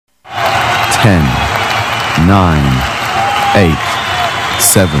10, 9, 8,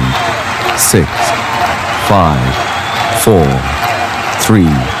 7, 6, 5, 4, 3,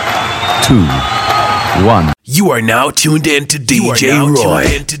 2, 1. You are now tuned in to DJ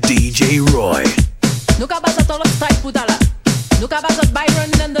Roy. Nunca vas a todos los style, putala. Nunca vas a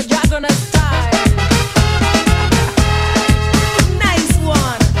Byron and the Dragon style. Nice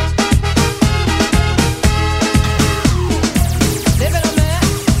one.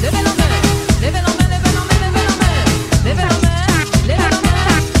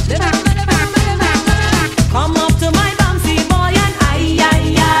 Come up to my bouncy boy and ay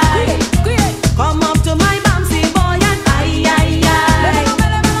ay ay. Come up to my bouncy boy and ay ay ay.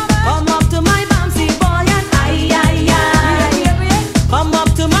 Come up to my bouncy boy and ay ay ay.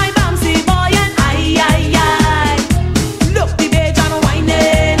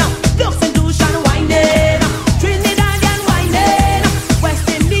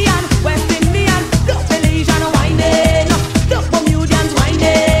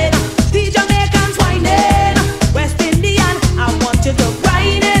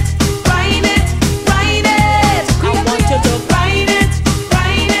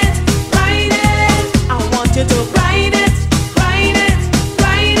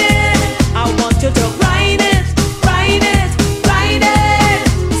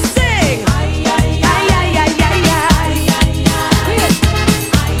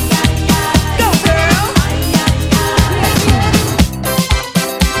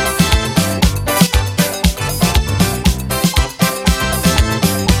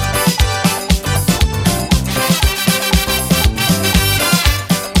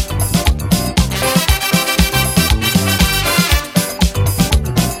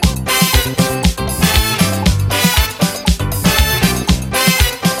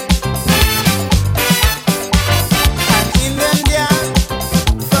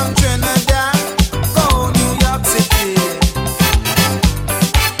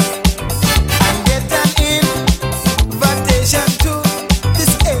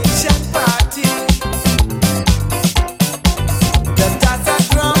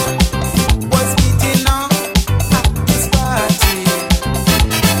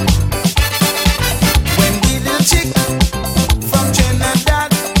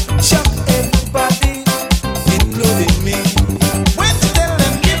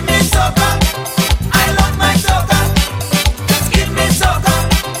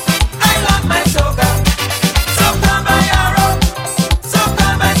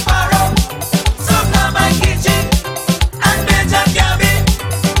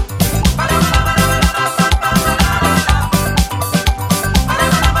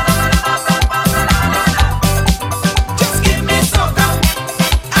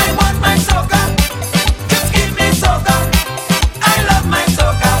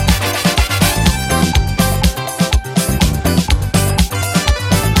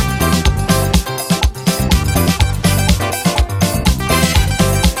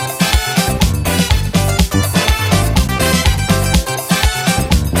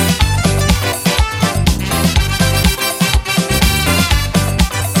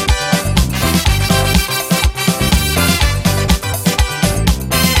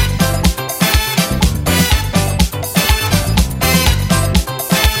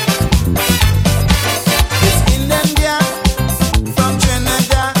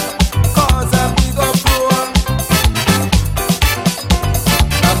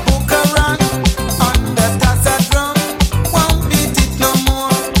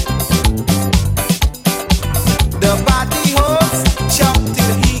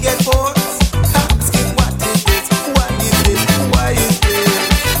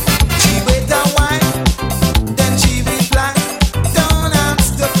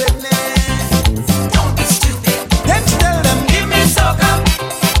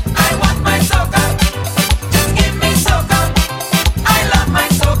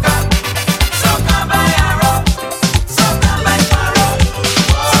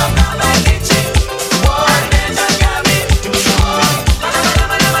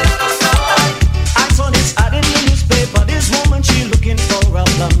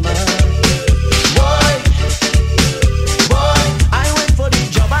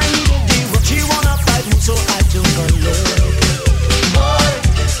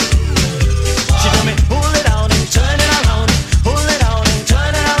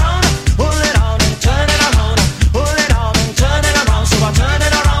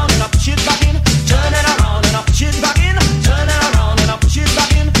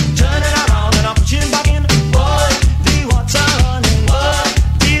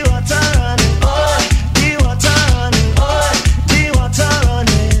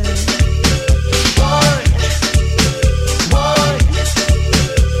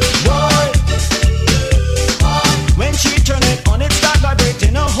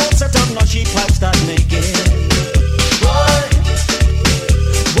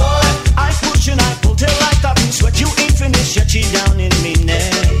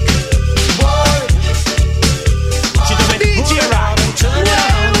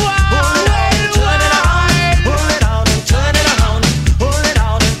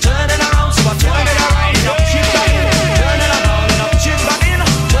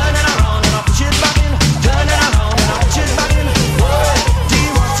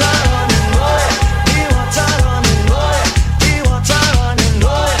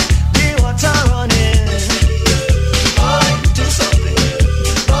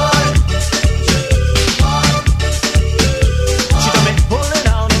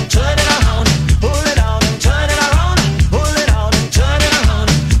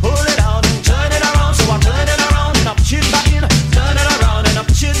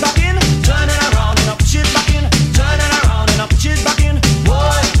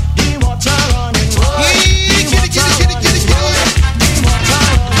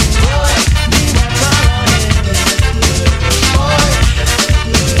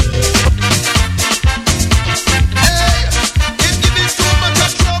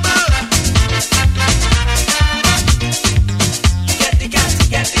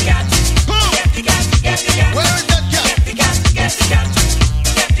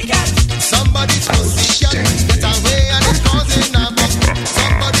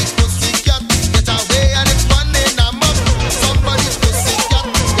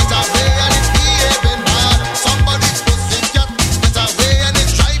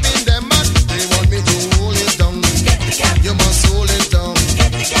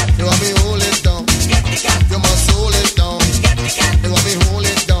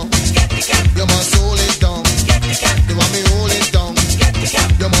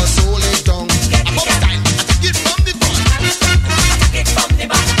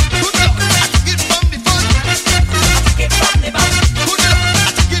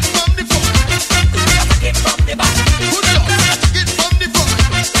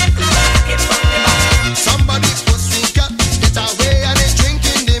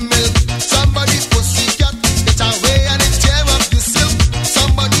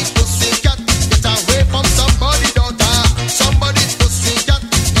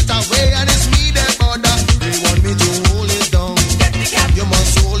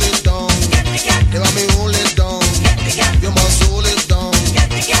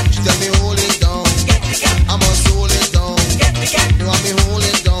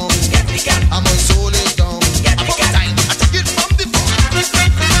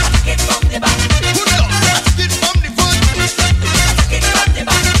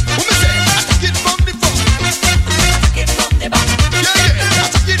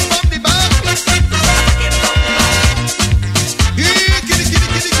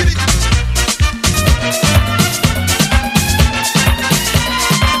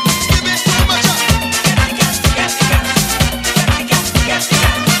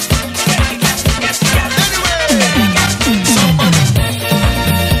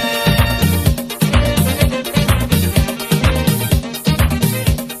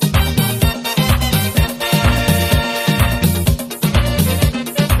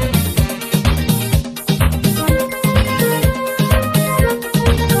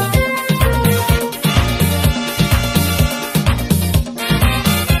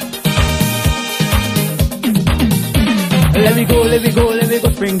 Let me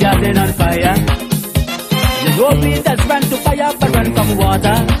go, spring garden on fire. You know we just ran to fire, but run from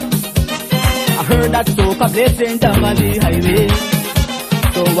water. I heard that soca blazing down on the highway.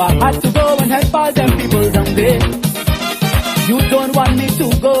 So I had to go and help all them people down there. You don't want me to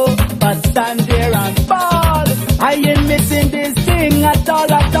go, but stand there and fall. I ain't missing this thing at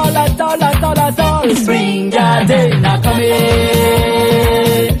all, at all, at all, at all, at all. Spring garden, now come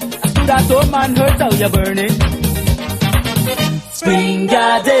in. I stood at home and heard how you're burning. Spring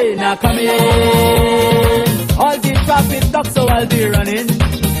garden, now come in. All the traffic stopped, so I'll be running.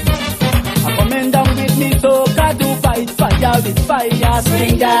 I'm coming down with me, so can do fight fire with fire.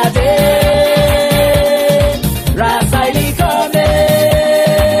 Spring garden, Rasai coming.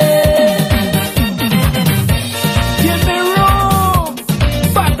 Give me room,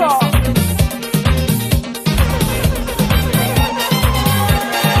 back off.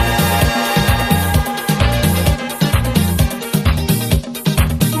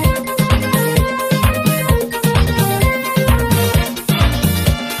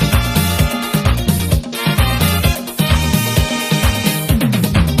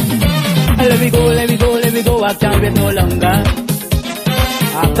 Let me go, I can't wait no longer.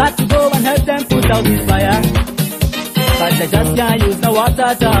 I've got to go and help them put out this fire. But I just can't use no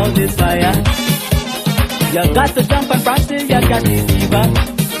water to out this fire. You got to jump and prance till you get the fever.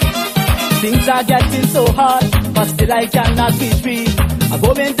 Things are getting so hard, but still I cannot be free. I'm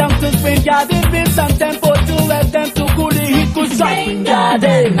going down to Spring Garden with some tempo to help them to cool the heat. Good Spring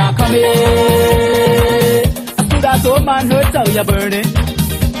Garden, now come here. I stood at home and heard how you're burning.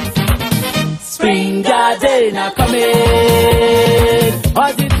 Spring garden, now come in.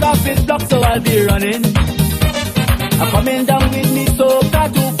 All the traffic blocked, so I'll be running. I'm coming down with me, so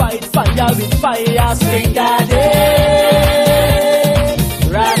got to fight fire with fire. Spring garden,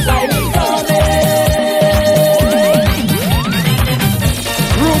 Rasai coming.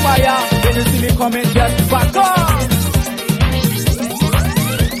 Rumaya, when you see me coming, just back up.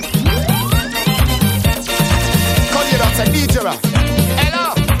 Call you up, DJ Ra. Hello.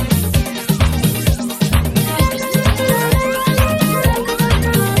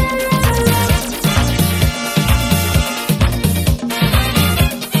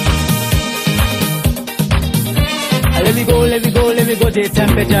 Let me go, the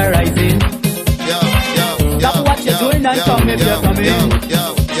temperature rising. Stop what you're doing and come if you're coming.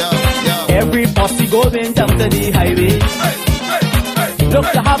 Every posse going down to the highway. Look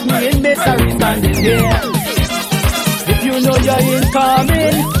to have me in misery standing there. If you know you're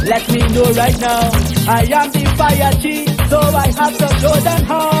incoming, let me know right now. I am the fire chief, so I have to show them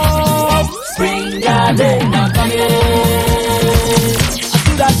how. Spring garden, now come in. I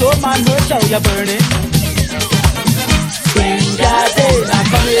see that old man hurt how you're burning. Spring garden, I'm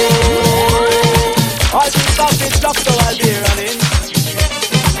coming. All the stuff is blocked, so I'll be running.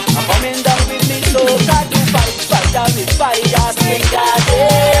 I'm coming down with me, so got to fight with fire. Spring garden.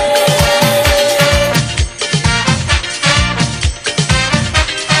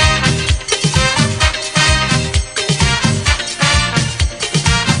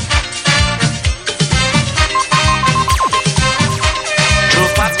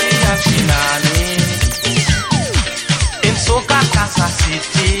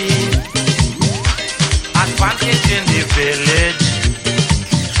 Advantage in the village.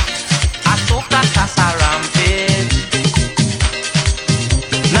 Atoka Casa Rampage.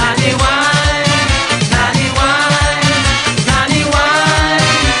 Nani wine, nani wine, nani wine,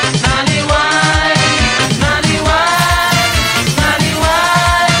 nani wine, nani wine, nani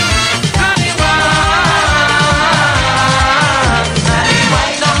wine, nani wine, nani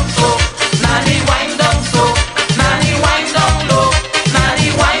wine down so, nani wine down so, nani wine down low, nani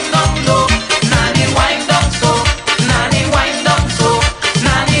wine down low, nani wine down so, nani wine down so,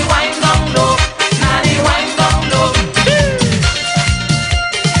 nani wine down low, nani wine down low.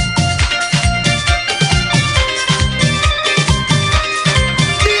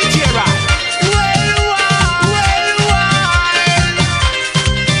 DJ Ra.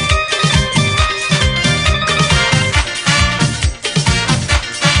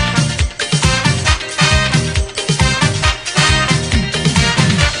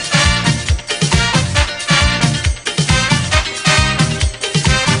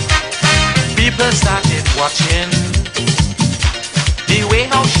 People started watching the way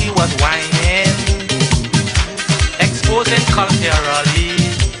how she was whining, exposing culturally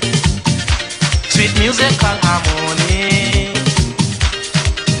sweet musical harmony.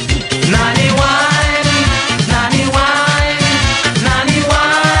 Nani wine, nani wine, nani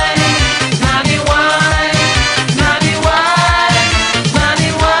wine, nani wine, nani wine, nani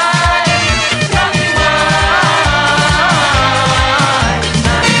wine, nani wine.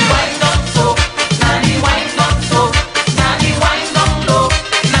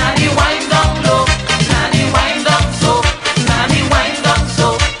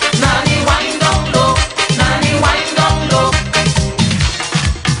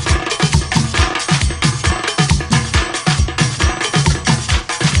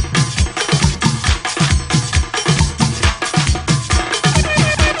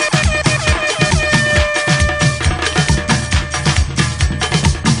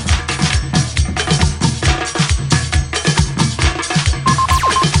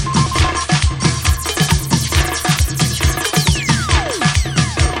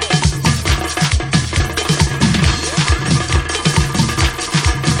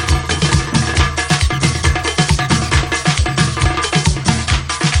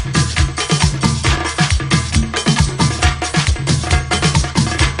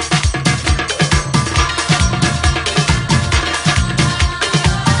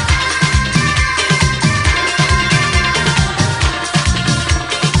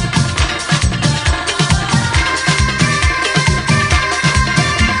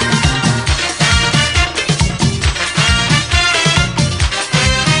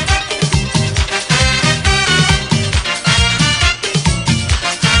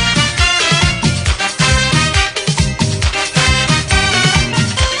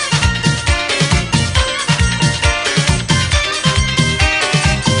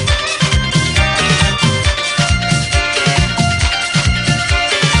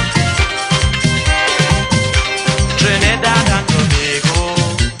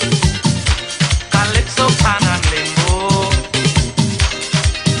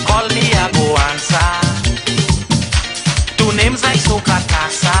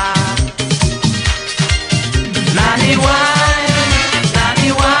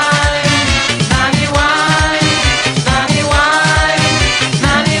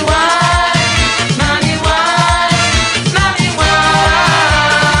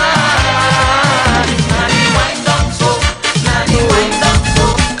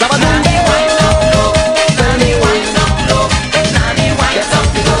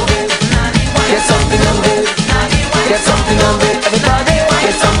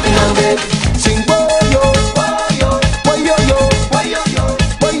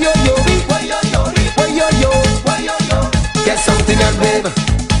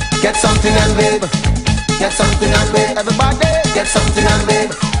 get something and babe. Get something and babe. Everybody, get something and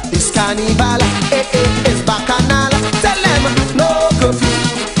babe. This carnival, is bacchanal. Tell them, no curfew,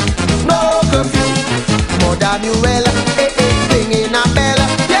 no curfew. Modern Muel, ringing a bell.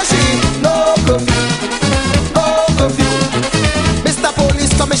 Yes, no curfew, no curfew. Mr.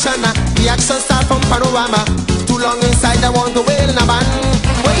 Police Commissioner, the action start from Panorama. Too long inside, I want to wail in a band.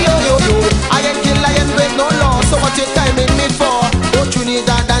 Well, yo, I ain't kill, I ain't break no law. So what you timing me for? Oh,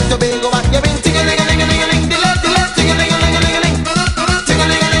 Trinidad and Tobago, you've been ting-a-ling-a-ling-a-ling-a-ling, ting-a-ling-a-ling-a-ling-a-ling,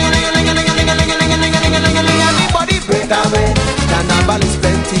 ting-a-ling-a-ling-a-ling-a-ling-a-ling. Everybody break away, carnival is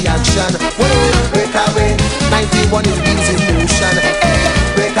plenty action. Whoa, break away, 91 is wheels in motion. Hey,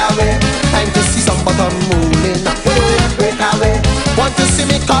 break away, time to see some bottom rolling. Whoa, break away, want to see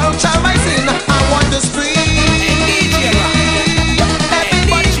me culture rising. I want to scream.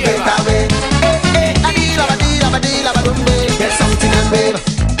 Everybody break away. Get something and babe.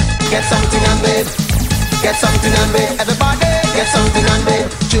 Get something and babe. Get something and babe. Everybody get something and babe.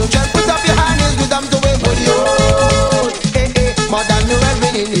 Children, put up your hands with them to wave for the old. Modern Muel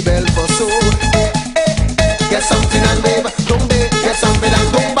ringing the bell for soul. Get something and babe. Don't babe. Get something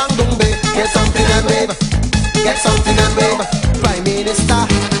and don't bang, don't babe. Get something and babe. Get something and babe. Prime Minister,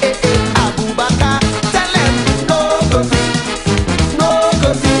 Abu Bakar, tell them no curfew, no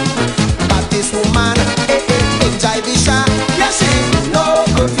curfew. Baptist woman, Jaibisha, yes she, no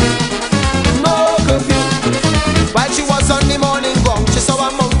curfew, no curfew. While she was on the morning gong, she saw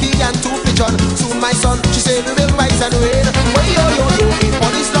a monkey and two pigeons. Soon my son, she said we will rise and rain. Well, yo, the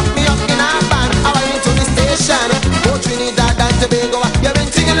police locked me up in a van. I went into the station, go Trinidad and Tobago. You've been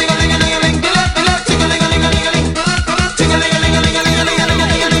ting-a-ling-a-ling-a-ling-a-ling, ting-a-ling-a-ling-a-ling-a-ling,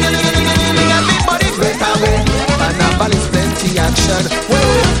 ting-a-ling-a-ling-a-ling-a-ling-a-ling. Everybody break away, carnival is plenty action.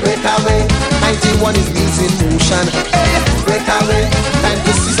 Whoa, break away, 91 is wheels in motion. Hey, break away, time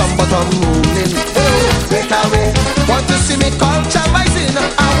to see some bottom rolling. Hey, break away, want to see me culture rising. I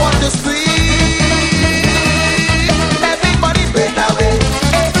want to scream. Everybody break away.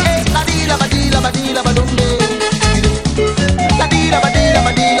 Hey, la-dee-la-ba-dee-la-ba-dee-la-ba-dum-be.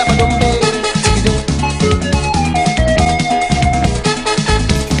 La-dee-la-ba-dee-la-ba-dee-la-ba-dum-be.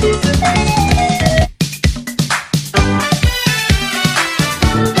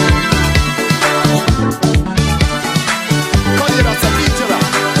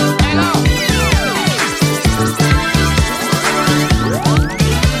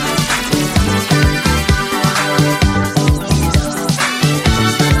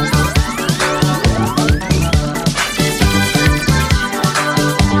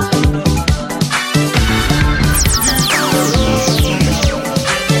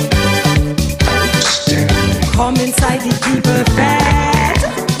 Come inside the people bed.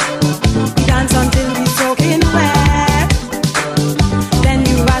 We dance until we soaking wet. Then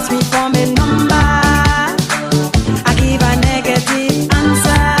you ask me for my number. I give a negative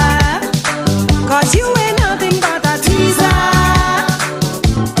answer. 'Cause you ain't nothing but a teaser.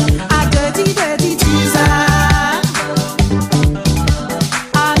 A dirty, dirty teaser.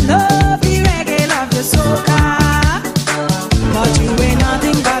 I love the reggae, love the soca. But you ain't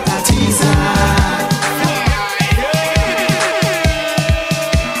nothing but a teaser.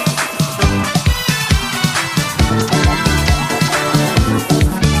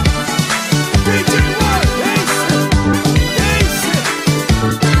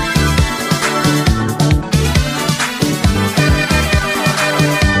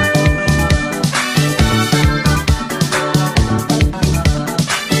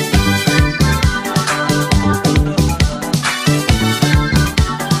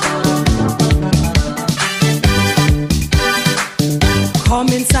 Come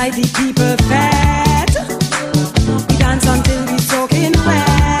inside the people bed. We dance until we soaking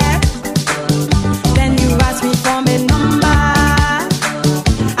wet. Then you ask me for my number.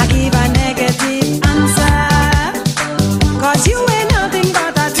 I give a negative answer. 'Cause you ain't nothing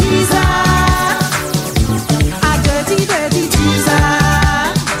but a teaser. A dirty, dirty teaser.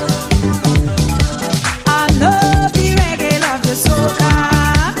 I love the reggae, love the soca.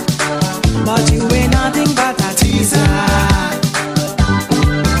 But you ain't nothing but a teaser.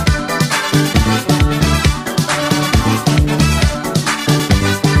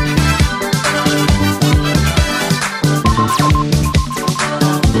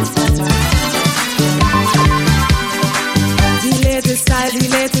 The latest style, the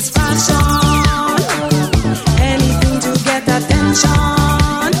latest fashion. Anything to get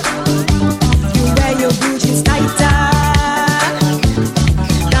attention. You wear your blue jeans tighter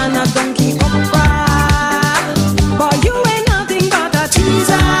than a donkey opera. But you ain't nothing but a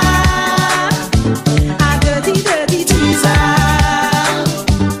teaser. A dirty, dirty teaser.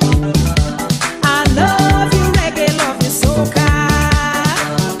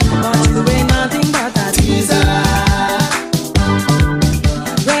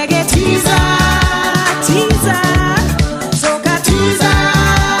 teaser, teaser, soca teaser,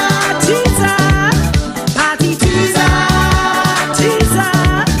 teaser, party teaser, teaser,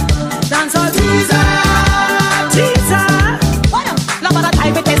 dancehall teaser, teaser. Love of the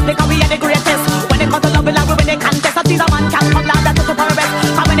time we test because we are the greatest. When they come to love, we love when they contest. A teaser man can't come loud, that's to our best.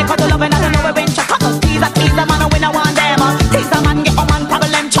 And when they come to love, I don't know where we check. Teaser man, we no want them. Teaser man get a man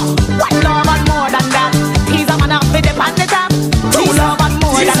problem chop. One love and more than that. Teaser man up with the pan the top. Two love and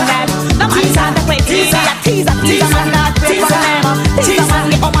more than that. The man can't play teaser man not wait for them. Teaser man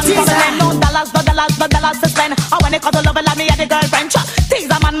get a man problem. No dollars to spend. And when they come to love, I love me and the girlfriend chop.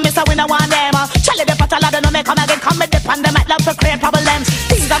 Teaser man miss a we no want them. Charlie the pot a lad, no make come again. Come with the pan, they might love to create problems.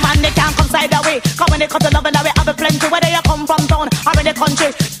 Teaser man they can't come side away. Come when they come to love, and we have a plenty. Whether you come from town or in the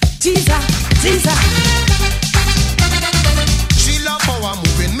country. Teaser, teaser. She love how I'm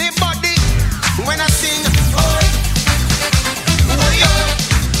moving me body when I sing. Oh, oh, yo.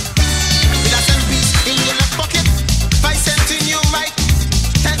 With a 10 piece in your left pocket, 5 cents in your right,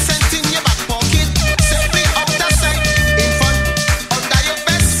 10 cents in your back pocket. Simply out of sight, in front, under your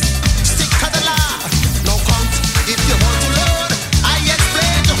vest. Stick to the law, no count. If you want to load, I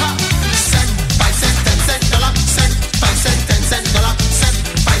explain to her. Cent, 5 cents, 10 cents, dollar, cent, 5 cents, 10 cents, dollar, cent,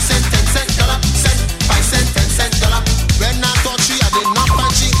 5 cents, 10 cents, dollar, cent, 5 cents, 10 cents, dollar. When I thought she had enough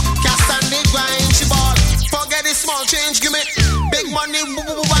and she can't stand the grind, she bought. Forget the small change, give me big money,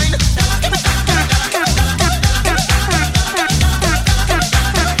 wine.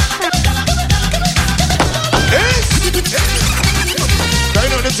 I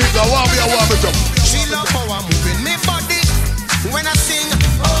know the thing, I want me jump. She love how I'm moving me body when I sing.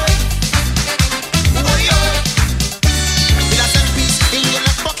 Oh, oh, yo. With a 10 piece in your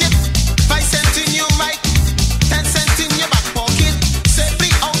left pocket, 5 cents in your right, 10 cents in your back pocket.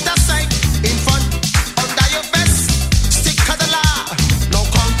 Safely out of sight, in front, under your vest. Stick to the law, no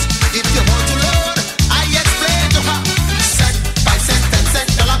count. If you want to load, I explain to her. Cent, 5 cents, 10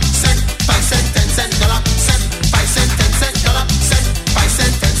 cents, dollar, cent, 5 cents, 10 cents, dollar, cent, 5 cents, 10 cents, dollar, cent, 5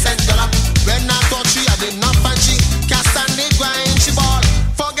 cents, 10 cents, dollar. When I thought she had enough and she can't stand the grind, she bought.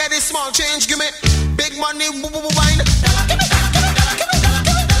 Forget the small change, give me big money, wine.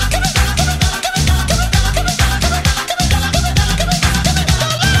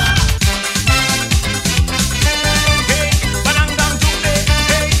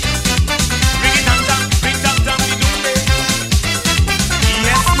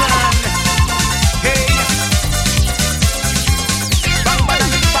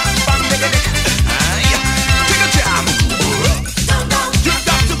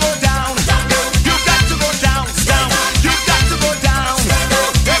 You got to go down, down. You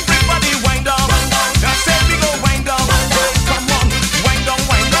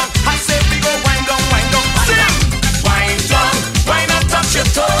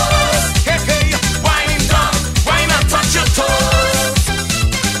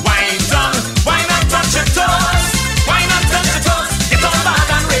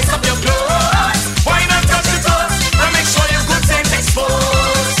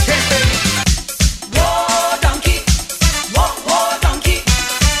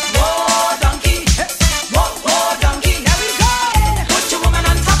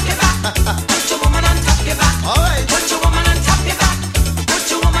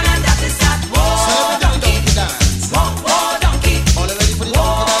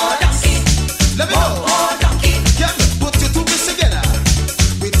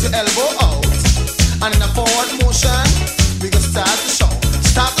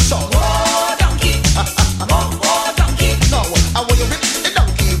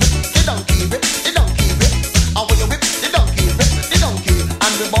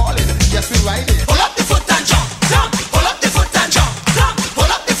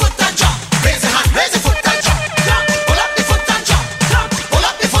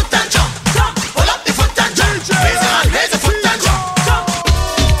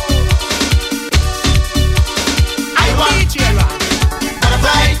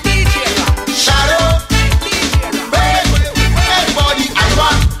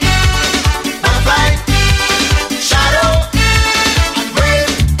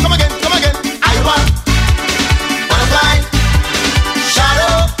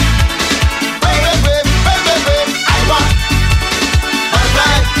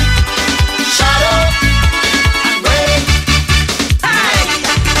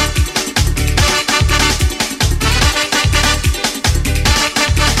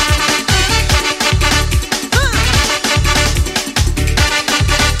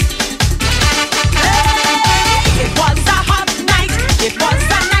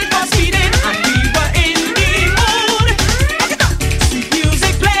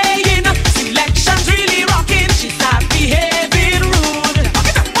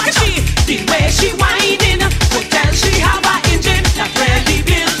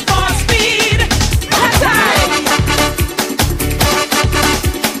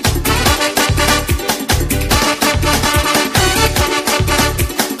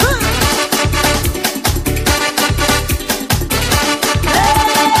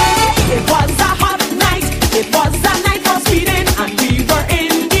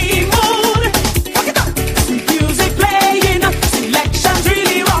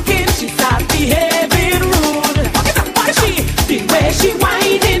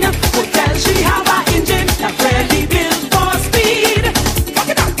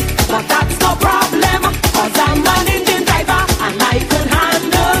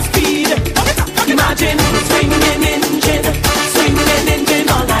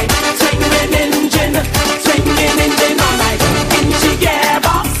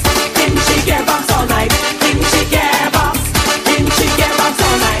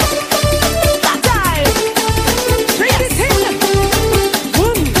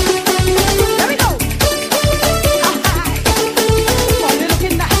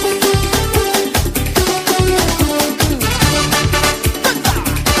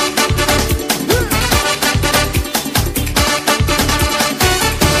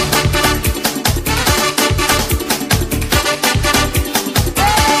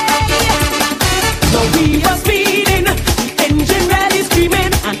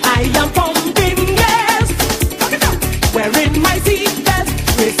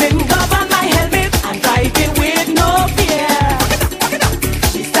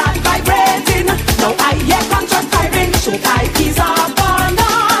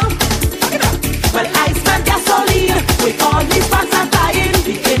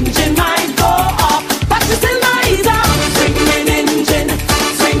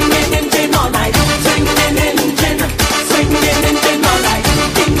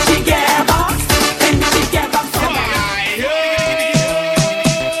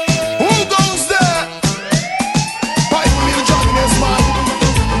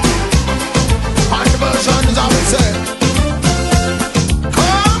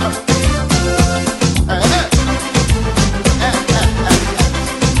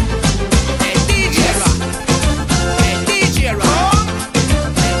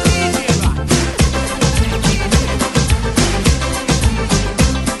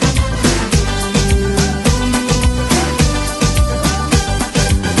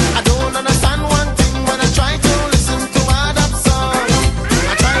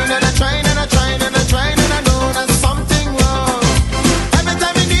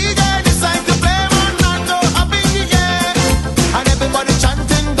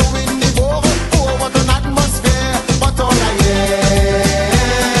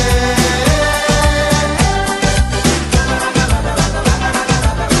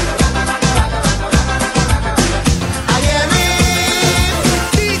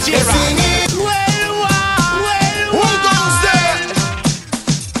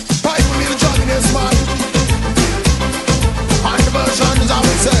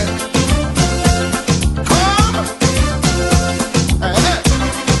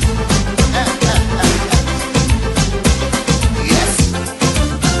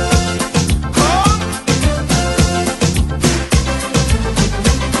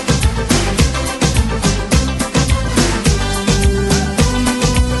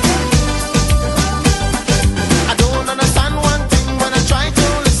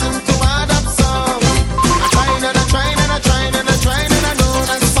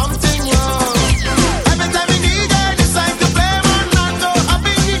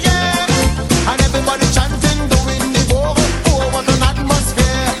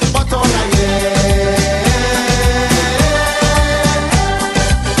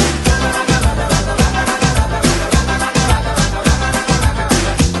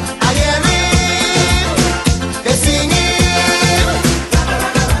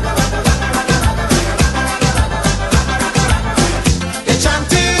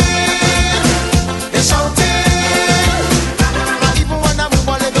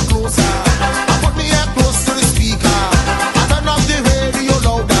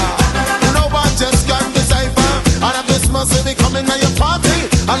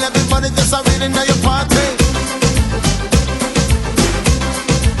wheeling at your party.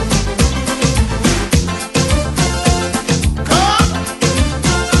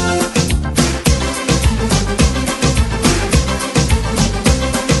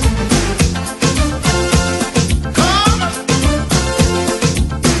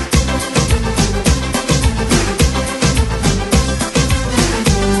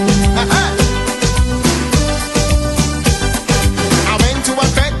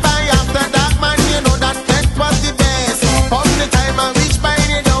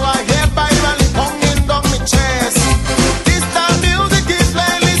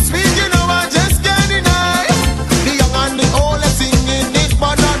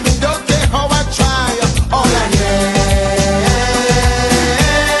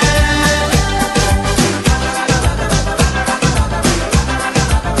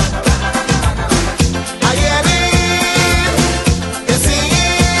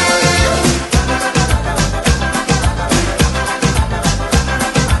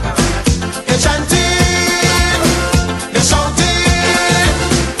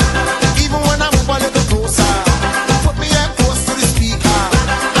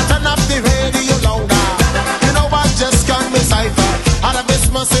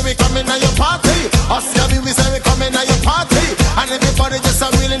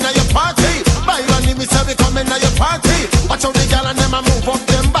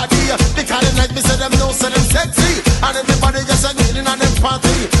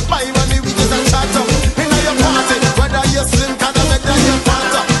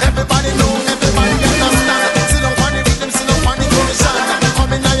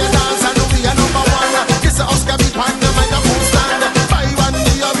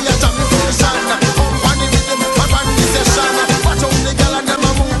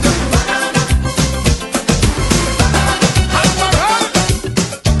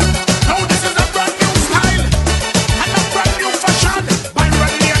 Now this is a brand new style and a brand new fashion.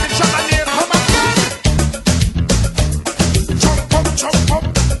 By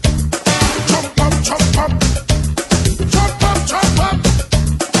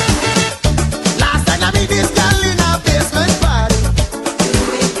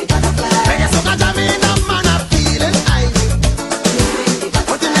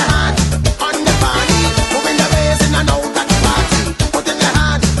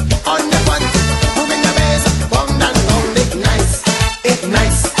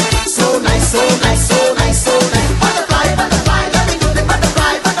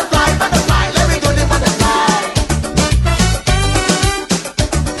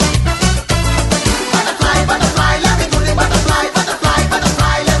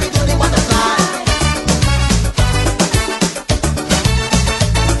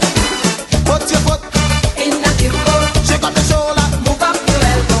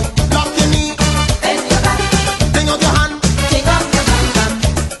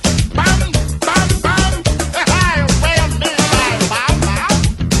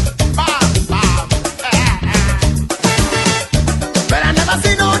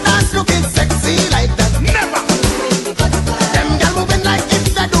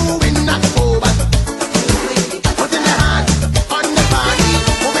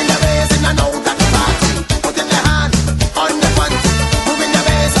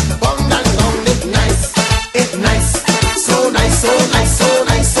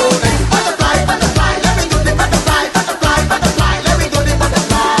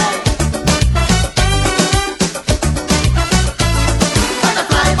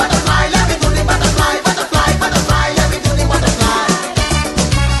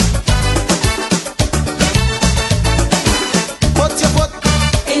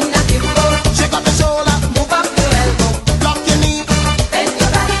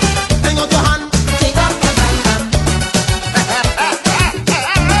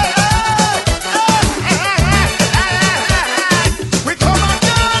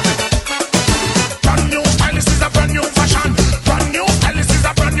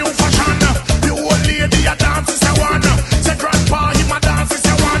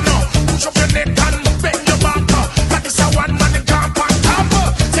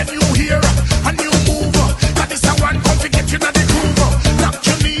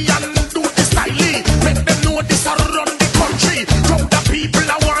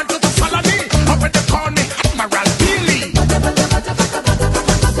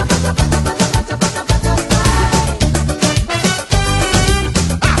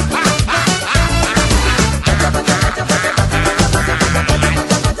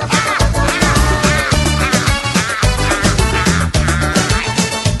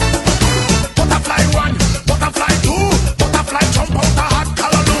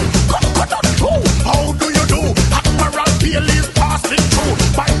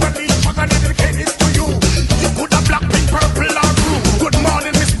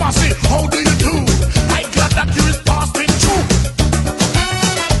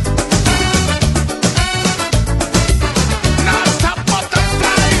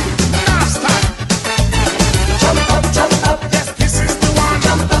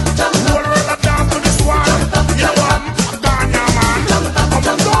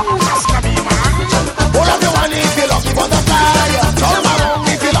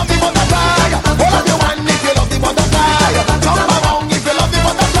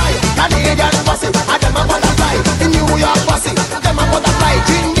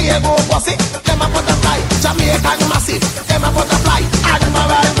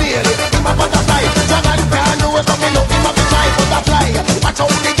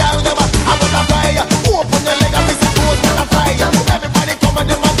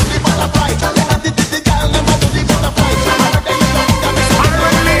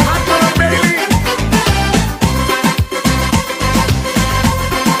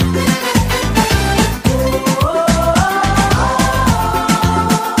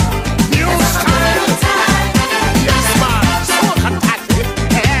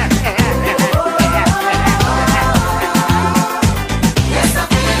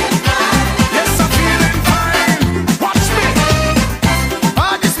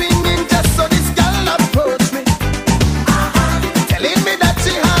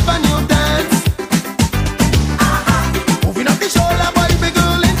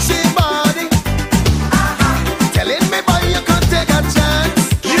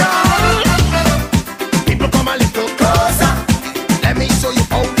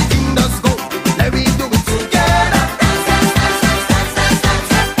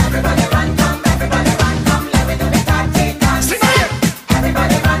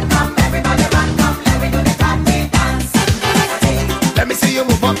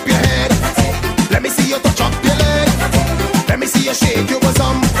shake your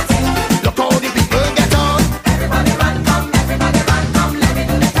bosom. Look how the people get on. Everybody run, come, let me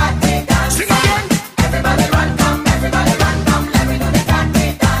do the party dance. Sing again. Everybody run, come, let me do the party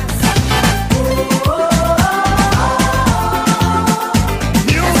dance.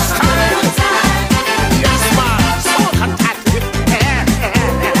 New style. Yes, man. So fantastic.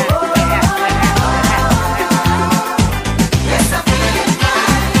 Yes, I'm feeling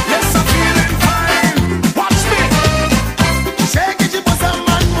fine. Yes, I'm feeling fine. Watch me. Shake it, your bosom,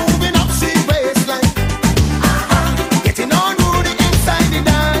 man.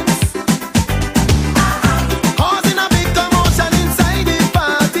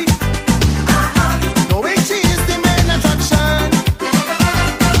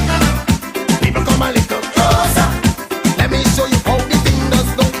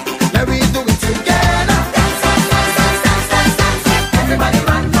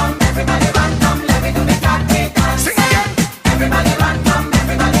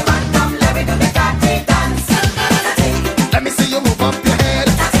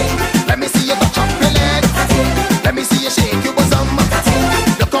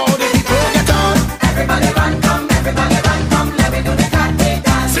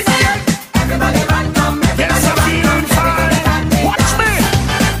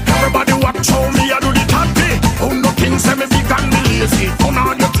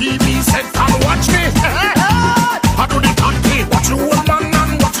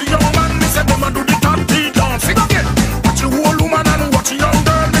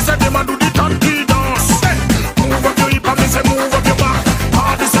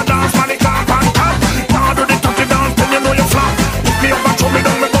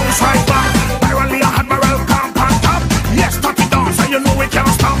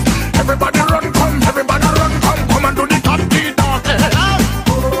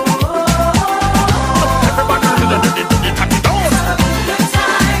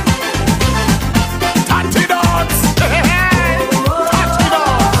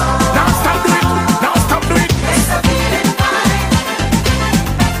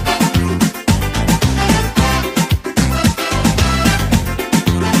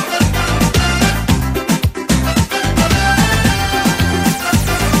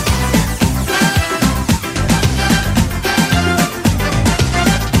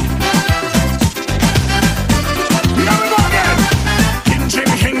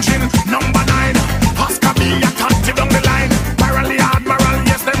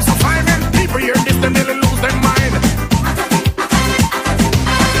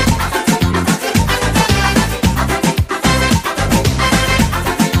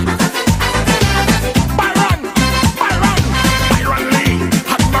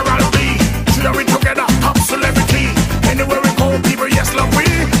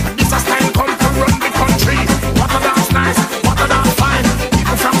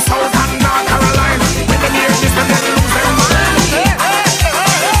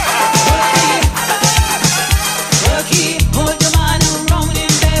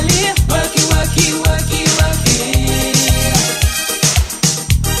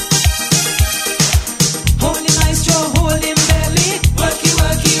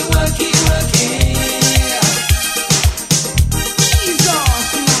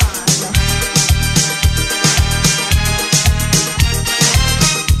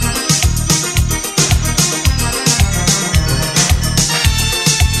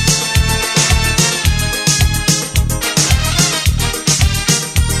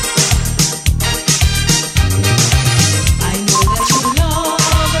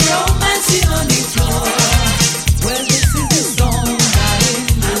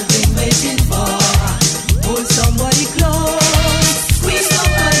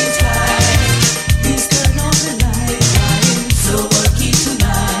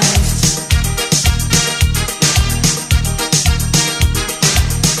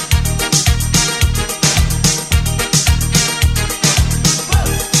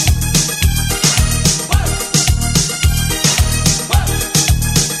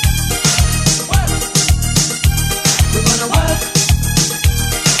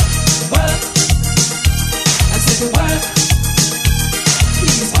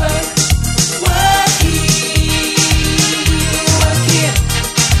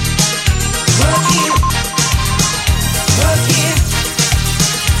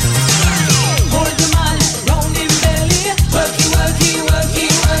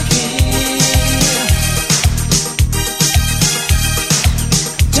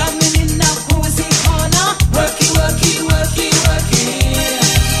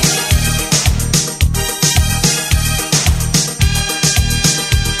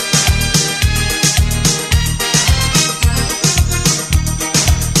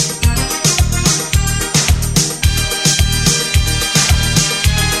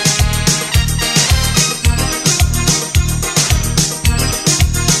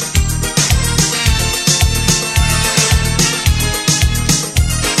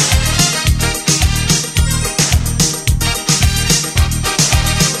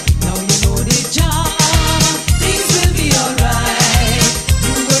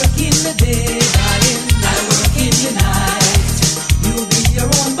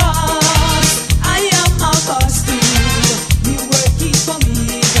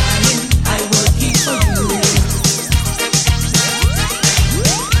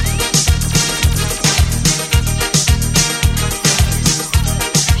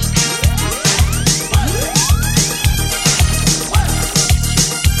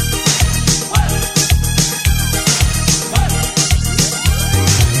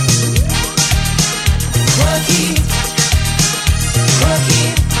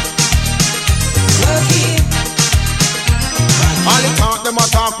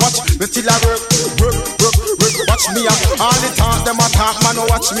 still a work. Watch me a all the talk them a talk, man.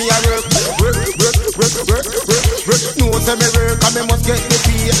 Watch me a work. No say me work and me must get the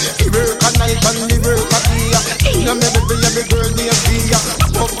pay. Me work at night and me work at day. Now me baby every girl near me.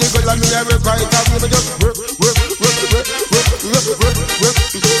 Up the girl and me a work right away. Me just work.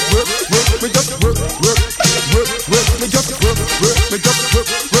 Me just work.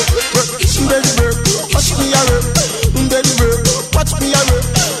 Baby work, watch me a work. Baby work, watch me a work.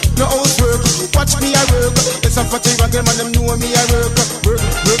 No house work, watch me a work. It's a fatty wagon man, them know me a work.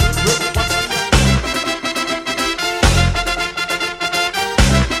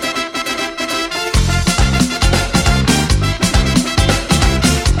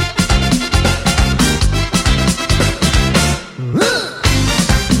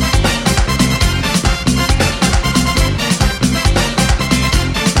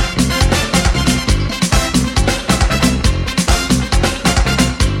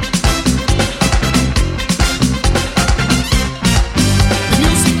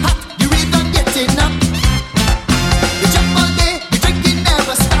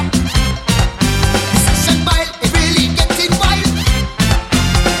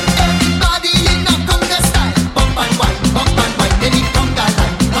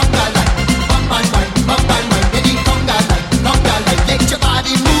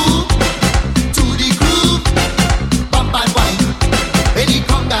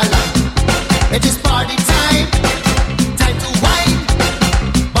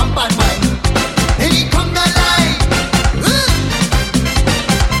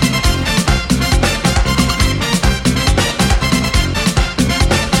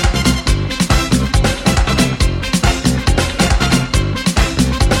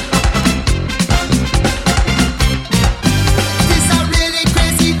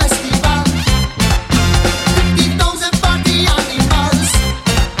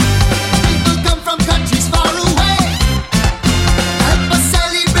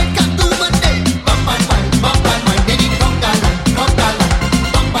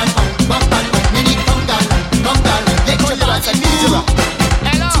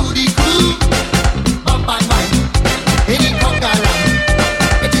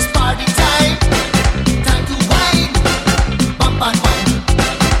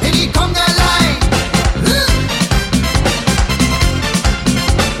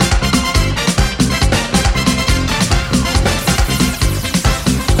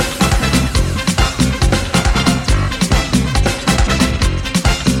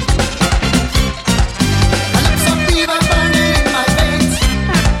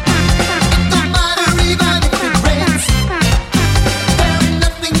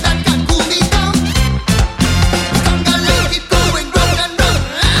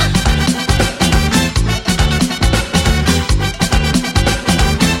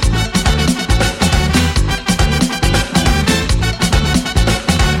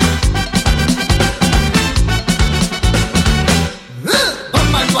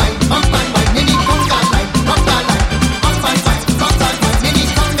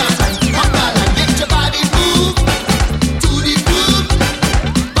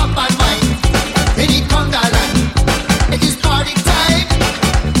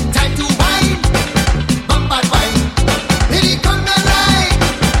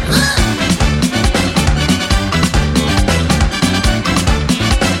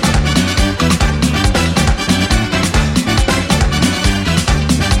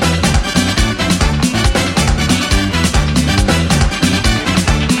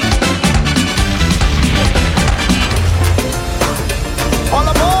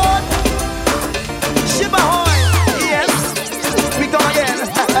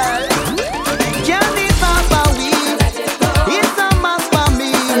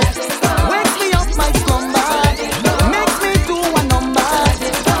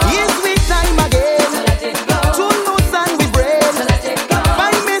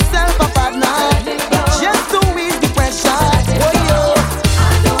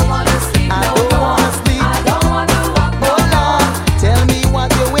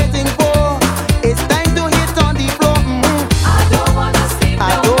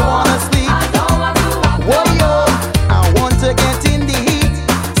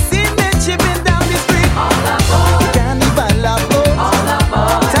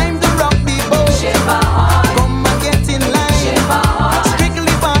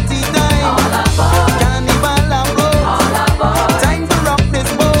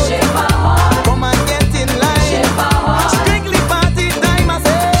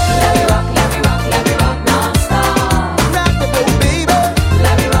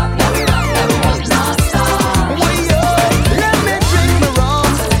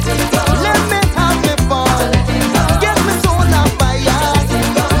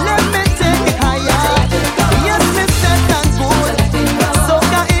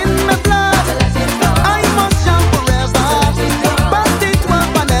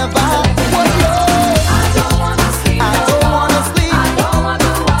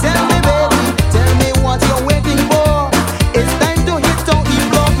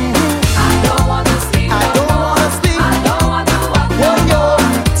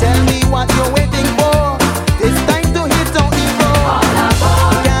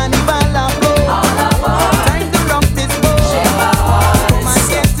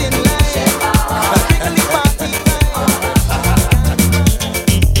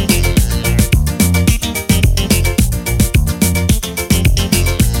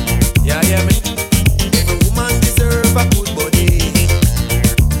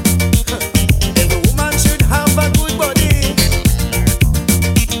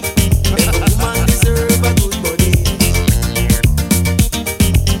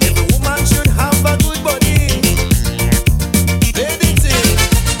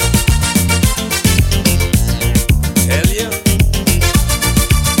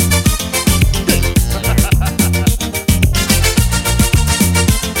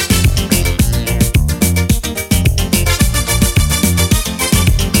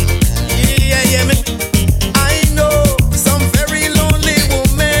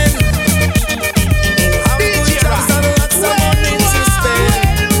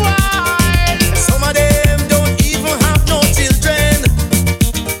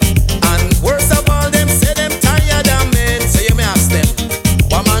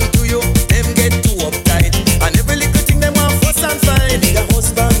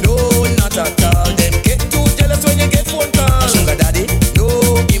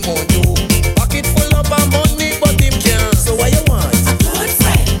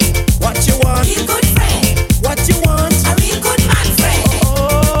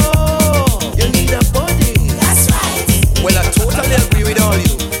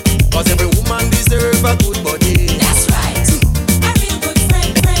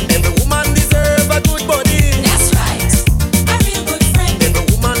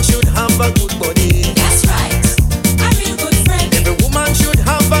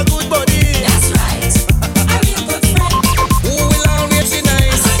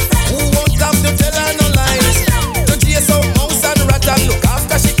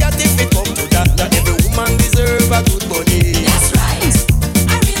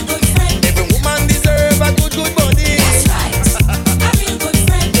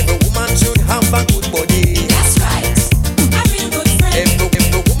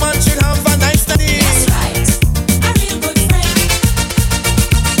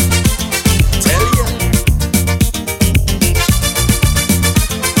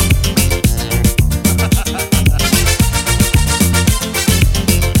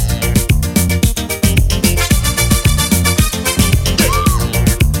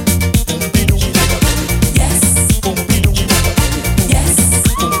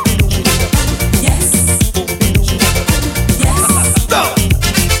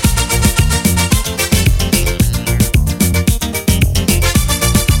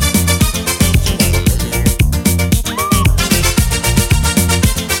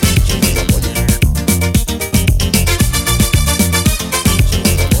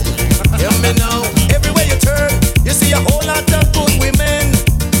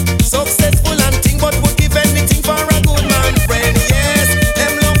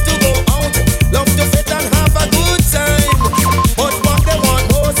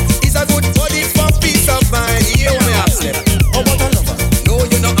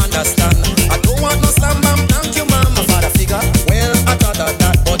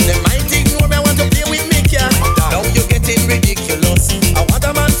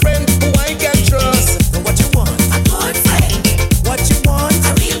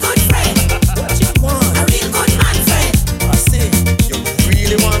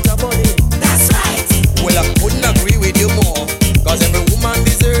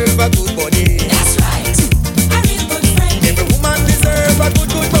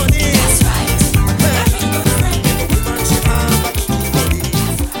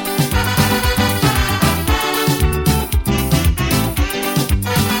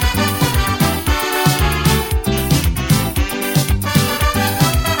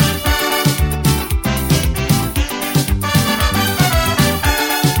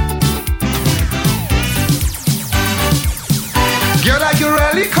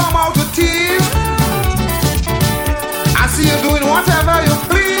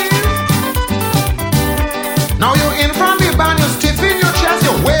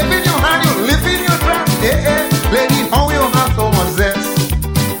 Hey, hey, lady, how you have so much zest?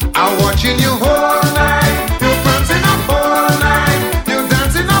 I'm watching you all night. You're prancing up all night. You're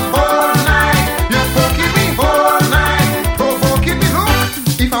dancing up all night. You're poking me all night. Provoking me, look.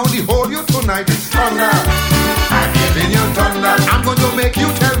 If I only hold you tonight, it's thunder. I'm giving you thunder. I'm going to make you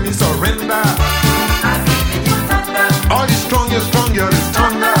tell me surrender. I'm giving you thunder. All the strong, you're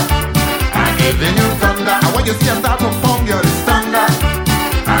thunder. I'm giving you thunder. And when you see I start to form, you're thunder.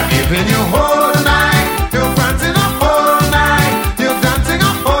 I'm giving you all night. You're prancing up all night. You're dancing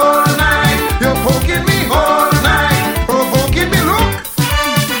up all night. You're poking me all night. Provoking me, look.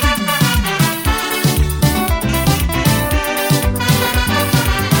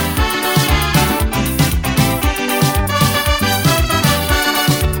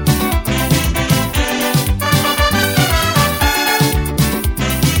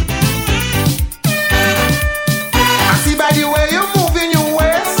 I see by the way you're moving your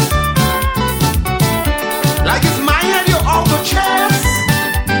waist, like it's my head you're off the chest.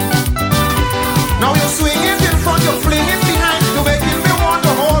 Now you're swinging in front, you're flinging behind, you're making me want to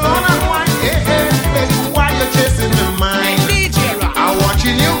hold on and whine. Hey, hey, hey, why you're chasing my mind? I'm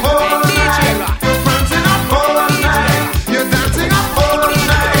watching you all night. You're prancing up all night. You're dancing up all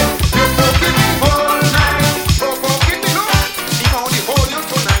night. You're poking me all night. Provoking me, look. If I only hold you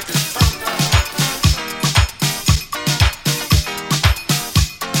tonight, it's thunder.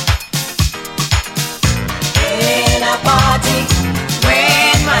 In a party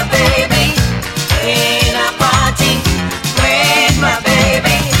with my baby. In a party with my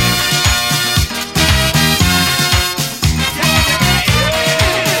baby.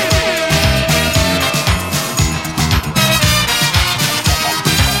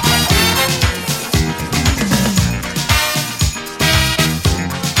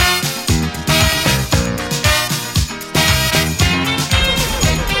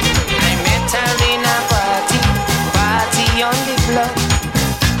 I met her in a party on the block.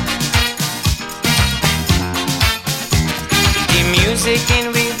 The music in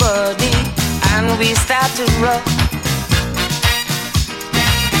we body and we start to rock.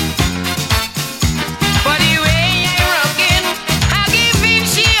 But the way I rockin', I give in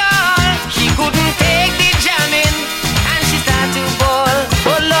she all. She couldn't take the jamming and she start to ball.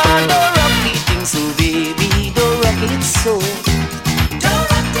 Oh Lord, don't rock the thing so baby, don't rock it so. Don't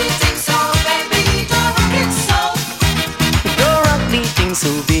rock the thing so baby, don't rock it so. Don't rock the thing so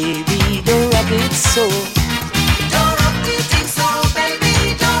baby, don't rock it so. Don't rock the thing so baby,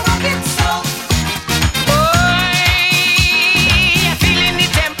 don't rock it so. Boy, I'm feeling the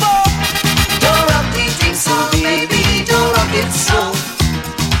tempo. Don't rock the thing so baby, don't rock it so.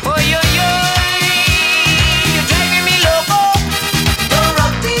 Oh yo yo, you're driving me loco. Don't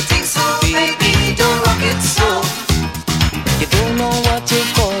rock the thing so baby, don't rock it so. You don't know what you're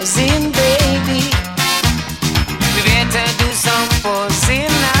causing, baby. We better do some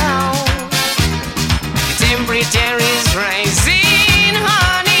forcing now. The temperature is rising,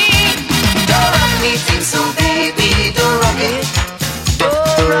 honey. Don't rock me thing so baby, don't rock it.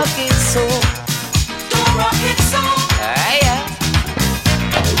 Don't rock it so. Don't rock it so. Ah, yeah.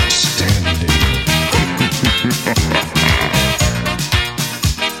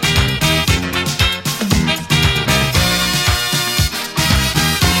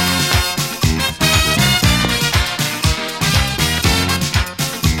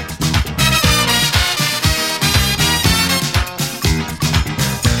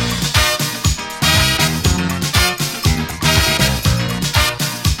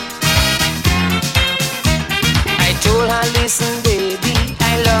 I told her, listen, baby,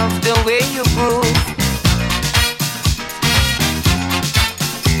 I love the way you groove.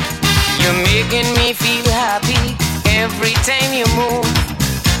 You're making me feel happy every time you move.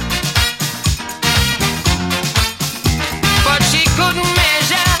 But she couldn't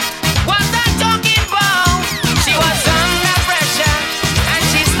measure what I'm talking about. She was under pressure and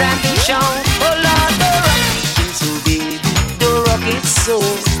she started to shout. Oh Lord, don't rock it so baby, don't rock it so.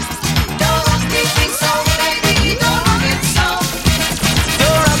 Don't rock the thing so baby, don't rock it so.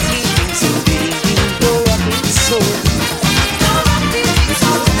 Don't rock the thing so baby, don't rock it so. Don't rock the thing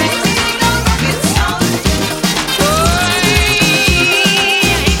so baby, don't rock it so. Boy,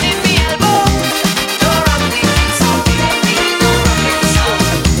 you're hitting me elbow. Don't rock the thing so baby, don't rock it so.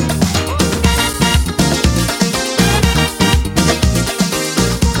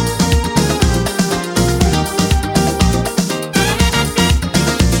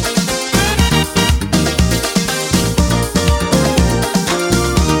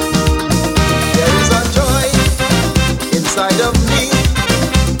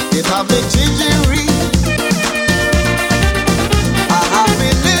 A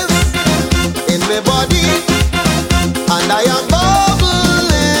happiness in everybody, and I am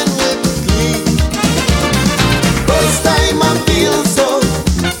bubbling with glee. First time I feel so.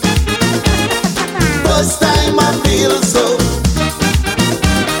 First time I feel so.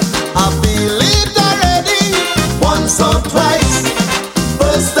 I feel it already once or twice.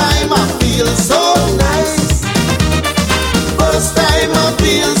 First time I feel so nice. First time I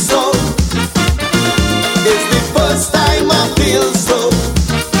feel so. It's the first time I feel so.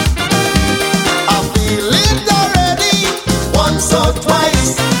 I feel it already once or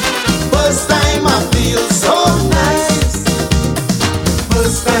twice. First time I feel so nice.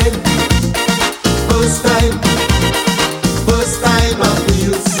 First time. First time. First time I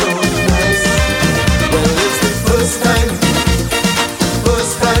feel so nice. Well, it's the first time.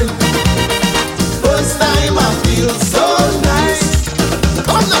 First time. First time I feel so nice.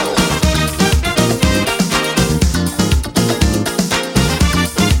 Oh no!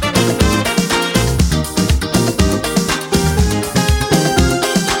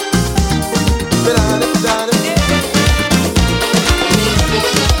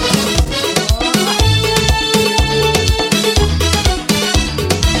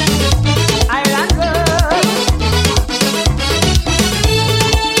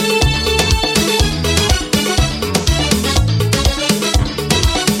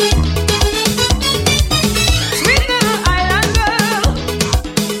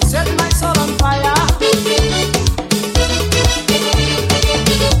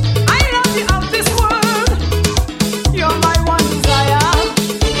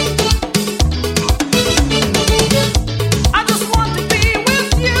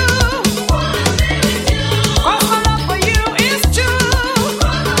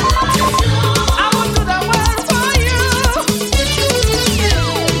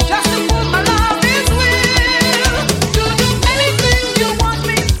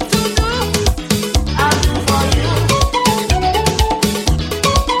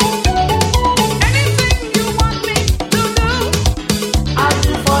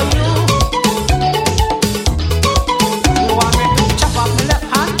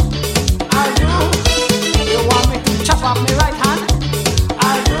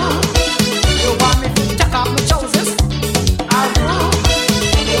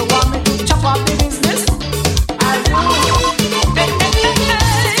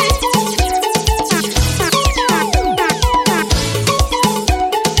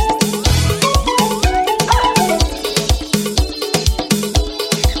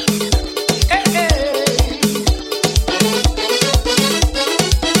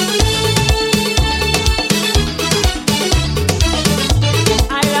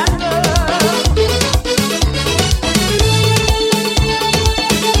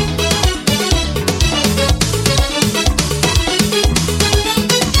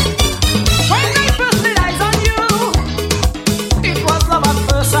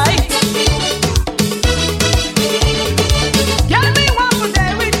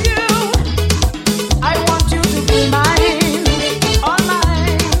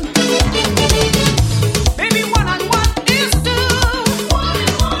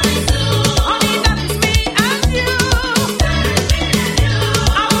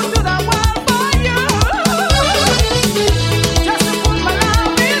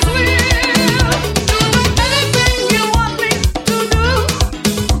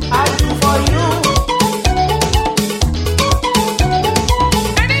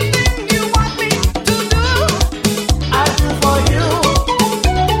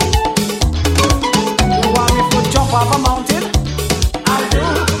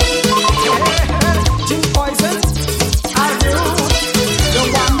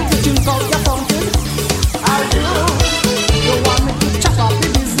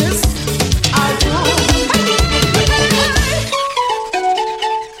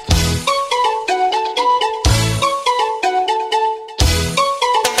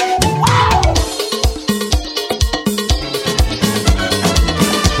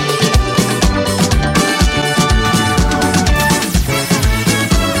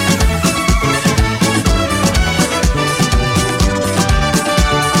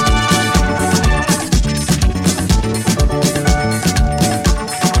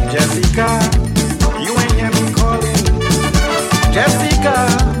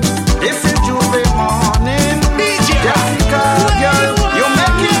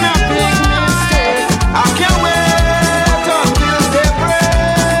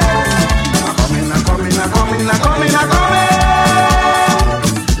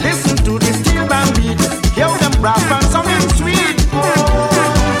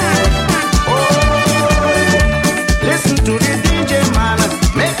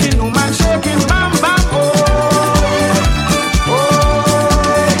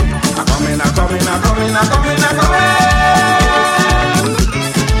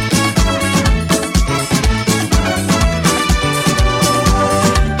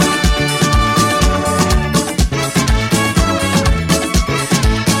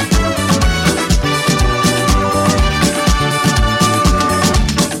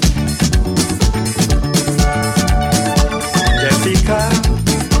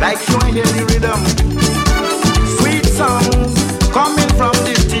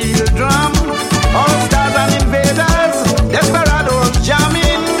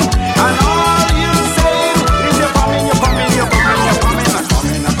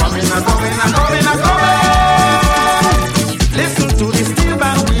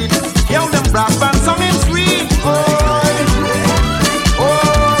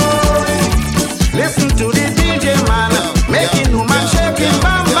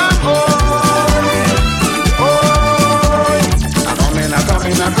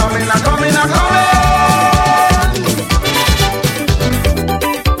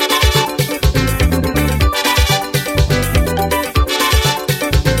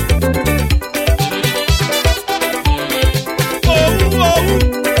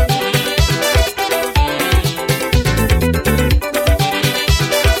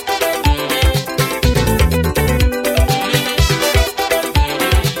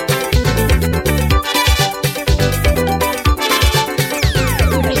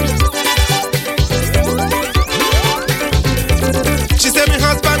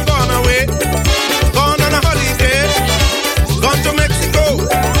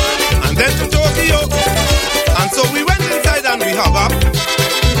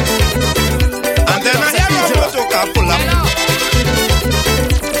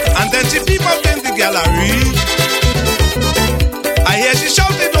 gallery. I hear she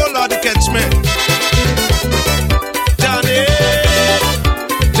shouting, oh Lord, catch me. Johnny,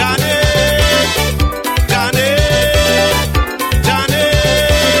 Johnny, Johnny, Johnny.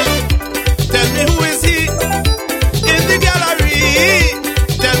 Tell me who is he in the gallery?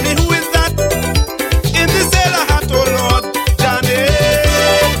 Tell me who is that in the sailor hat, oh Lord. Johnny,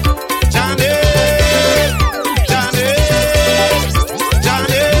 Johnny, Johnny,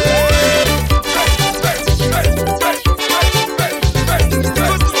 Johnny.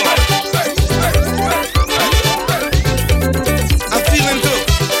 I'm feeling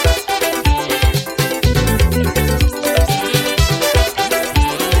good.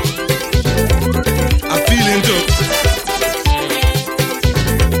 I'm feeling good.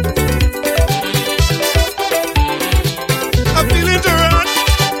 I'm feeling good.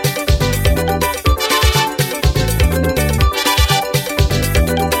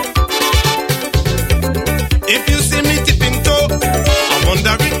 If you see me tipping toe, I'm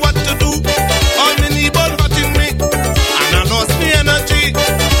wondering what to do. All my neighbors hurting me, and I lost me energy.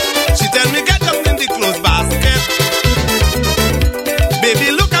 She tell me get up in the clothes basket.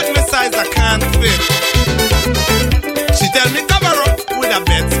 Baby, look at my size, I can't fit.